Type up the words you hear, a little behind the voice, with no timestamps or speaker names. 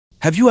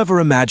Have you ever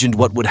imagined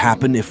what would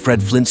happen if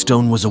Fred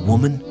Flintstone was a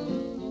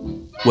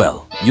woman?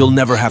 Well, you'll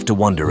never have to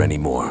wonder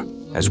anymore,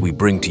 as we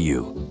bring to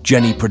you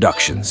Jenny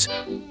Productions.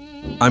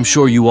 I'm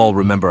sure you all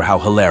remember how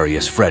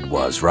hilarious Fred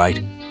was, right?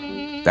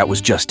 That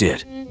was just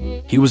it.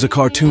 He was a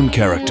cartoon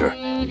character.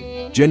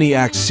 Jenny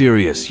acts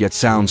serious, yet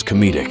sounds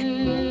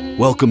comedic.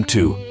 Welcome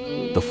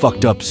to the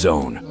Fucked Up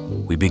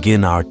Zone. We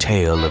begin our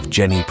tale of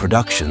Jenny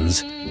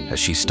Productions as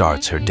she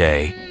starts her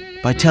day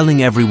by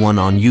telling everyone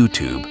on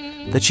YouTube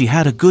that she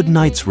had a good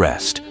night's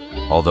rest,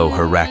 although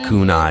her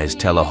raccoon eyes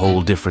tell a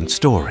whole different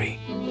story.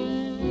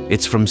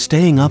 It's from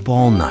staying up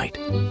all night,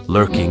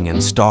 lurking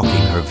and stalking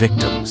her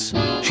victims.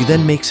 She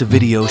then makes a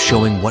video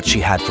showing what she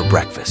had for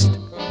breakfast.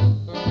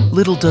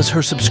 Little does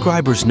her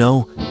subscribers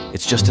know,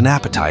 it's just an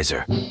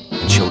appetizer,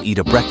 and she'll eat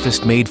a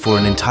breakfast made for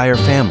an entire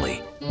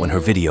family when her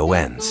video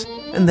ends.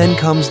 And then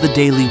comes the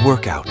daily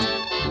workout.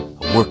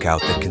 A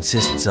workout that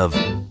consists of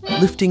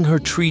lifting her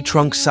tree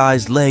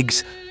trunk-sized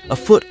legs a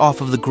foot off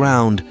of the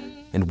ground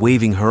and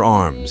waving her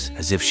arms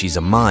as if she's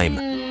a mime,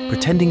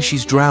 pretending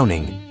she's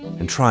drowning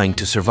and trying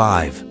to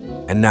survive.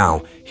 And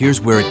now, here's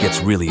where it gets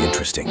really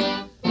interesting.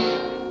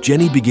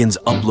 Jenny begins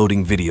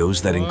uploading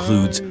videos that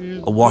includes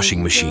a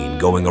washing machine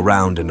going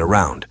around and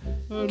around.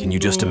 Can you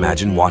just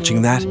imagine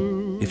watching that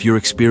if you're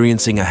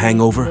experiencing a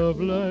hangover?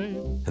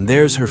 And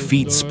there's her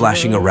feet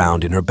splashing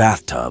around in her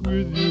bathtub,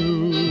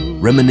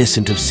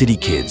 reminiscent of city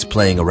kids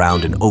playing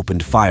around an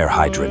opened fire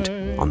hydrant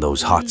on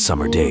those hot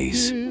summer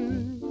days.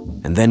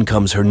 And then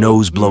comes her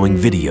nose-blowing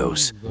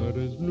videos,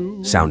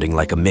 sounding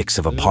like a mix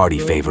of a party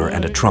favor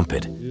and a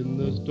trumpet.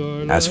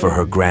 As for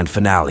her grand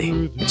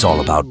finale, it's all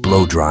about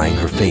blow-drying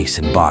her face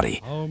and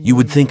body. You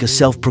would think a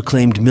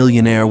self-proclaimed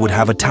millionaire would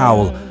have a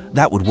towel.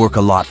 That would work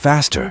a lot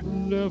faster.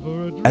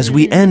 As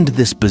we end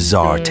this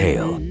bizarre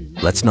tale,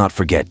 let's not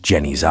forget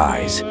Jenny's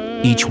eyes,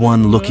 each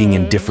one looking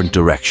in different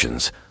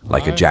directions,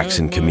 like a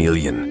Jackson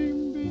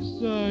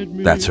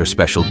chameleon. That's her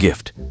special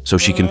gift, so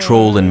she can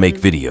troll and make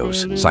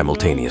videos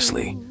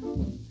simultaneously.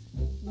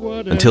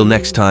 Until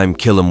next time,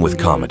 kill 'em with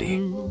comedy.